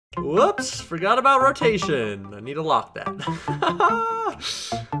Whoops, forgot about rotation. I need to lock that.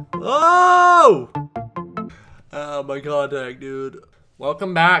 Oh! Oh, my contact, dude.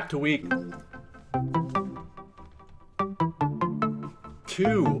 Welcome back to week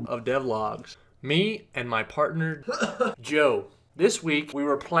 2 of Devlogs. Me and my partner, Joe. This week, we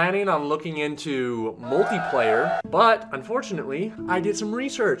were planning on looking into multiplayer, but unfortunately, I did some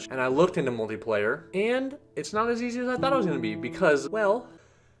research and I looked into multiplayer, and it's not as easy as I thought it was gonna be because, well,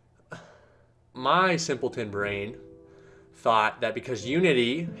 my simpleton brain thought that because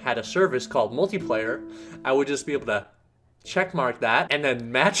Unity had a service called multiplayer, I would just be able to checkmark that and then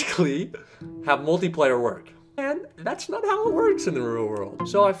magically have multiplayer work. And that's not how it works in the real world.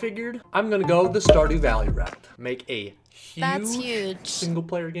 So I figured I'm gonna go the Stardew Valley route. Make a huge single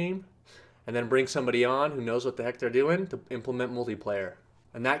player game and then bring somebody on who knows what the heck they're doing to implement multiplayer.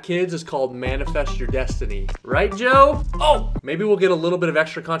 And that, kids, is called Manifest Your Destiny. Right, Joe? Oh! Maybe we'll get a little bit of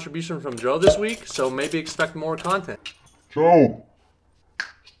extra contribution from Joe this week, so maybe expect more content. Joe!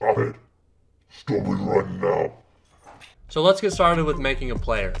 Stop it. Stop it right now. So let's get started with making a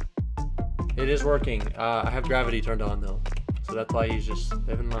player. It is working. I have gravity turned on, though. So that's why he's just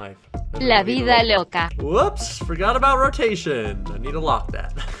living life. La vida loca. Whoops! Forgot about rotation. I need to lock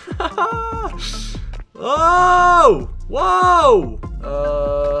that. Oh! Whoa!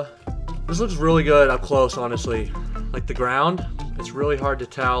 This looks really good up close, honestly. Like the ground, it's really hard to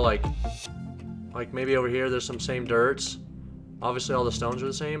tell, like maybe over here there's some same dirts. Obviously all the stones are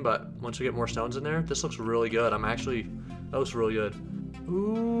the same, but once we get more stones in there, this looks really good. That looks really good.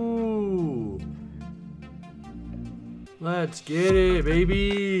 Ooh. Let's get it,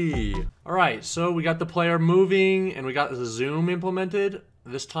 baby. All right, so we got the player moving and we got the zoom implemented.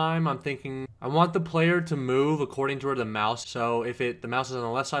 This time I'm thinking I want the player to move according to where the mouse. So if the mouse is on the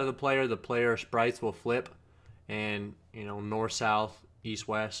left side of the player sprites will flip, and you know, north, south, east,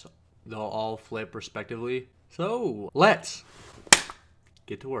 west, they'll all flip respectively. So let's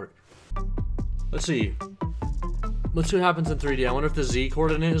get to work. Let's see what happens in 3D. I wonder if the Z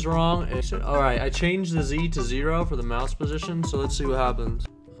coordinate is wrong. All right, I changed the Z to 0 for the mouse position. So let's see what happens.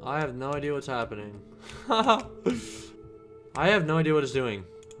 I have no idea what's happening. I have no idea what it's doing.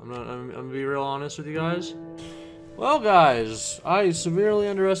 I'm gonna be real honest with you guys. Well, guys, I severely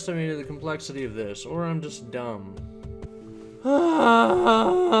underestimated the complexity of this, or I'm just dumb.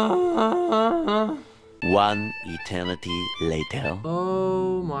 One eternity later.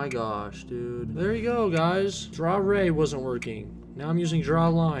 Oh my gosh, dude. There you go, guys. Draw ray wasn't working. Now I'm using draw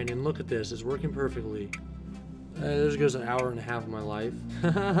line, and look at this. It's working perfectly. There goes an hour and a half of my life.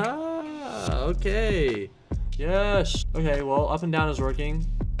 Okay. Yes. Okay, well, up and down is working.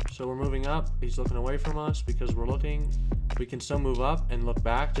 So we're moving up. He's looking away from us because we're looking. We can still move up and look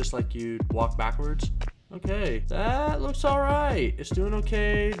back just like you'd walk backwards. Okay, that looks all right. It's doing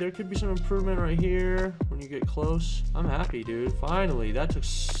okay. There could be some improvement right here when you get close. I'm happy, dude. Finally, that took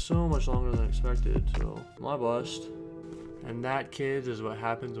so much longer than expected. So my bust. And that, kids, is what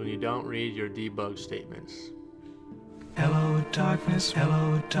happens when you don't read your debug statements. Hello, darkness.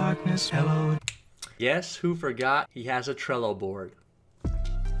 Hello, darkness. Hello. Yes, who forgot he has a Trello board?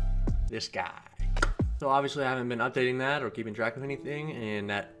 This guy. So obviously I haven't been updating that or keeping track of anything, and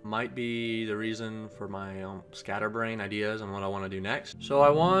that might be the reason for my scatterbrain ideas on what I want to do next. So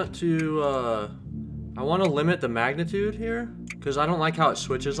I want to limit the magnitude here because I don't like how it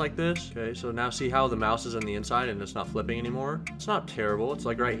switches like this. Okay, so now see how the mouse is on the inside and it's not flipping anymore? It's not terrible. It's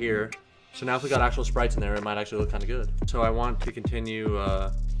like right here. So now if we got actual sprites in there, it might actually look kind of good. So I want to continue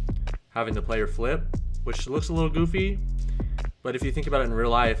having the player flip, which looks a little goofy, but if you think about it in real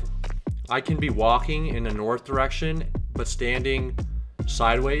life, I can be walking in a north direction, but standing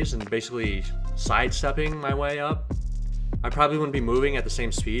sideways and basically sidestepping my way up. I probably wouldn't be moving at the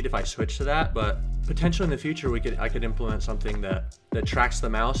same speed if I switched to that, but potentially in the future I could implement something that tracks the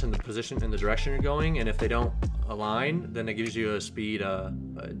mouse in the position, in the direction you're going, and if they don't align, then it gives you a speed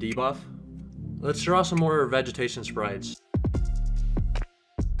debuff. Let's draw some more vegetation sprites.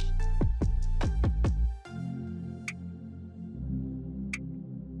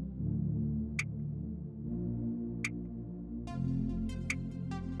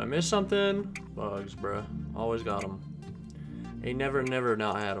 I missed something? Bugs, bruh. Always got them. Ain't never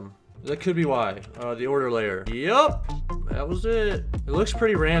not had them. That could be why. The order layer. Yup! That was it. It looks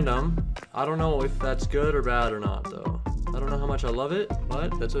pretty random. I don't know if that's good or bad or not, though. I don't know how much I love it,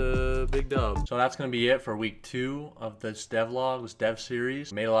 but that's a big dub. So that's gonna be it for week 2 of this devlog, this dev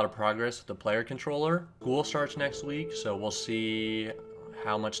series. Made a lot of progress with the player controller. School starts next week, so we'll see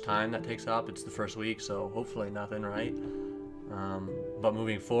how much time that takes up. It's the first week, so hopefully nothing, right? But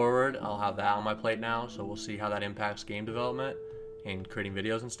moving forward, I'll have that on my plate now, so we'll see how that impacts game development. and creating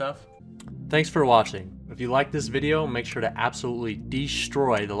videos and stuff. Thanks for watching. If you like this video, make sure to absolutely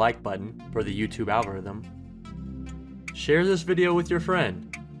destroy the like button for the YouTube algorithm. Share this video with your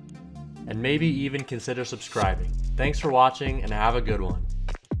friend, and maybe even consider subscribing. Thanks for watching, and have a good one.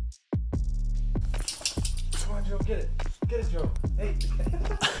 Come on, Joe, get it. Get it, Joe. Hey.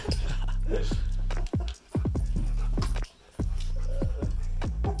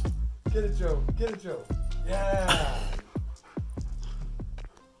 Get it, Joe. Get it, Joe. Yeah.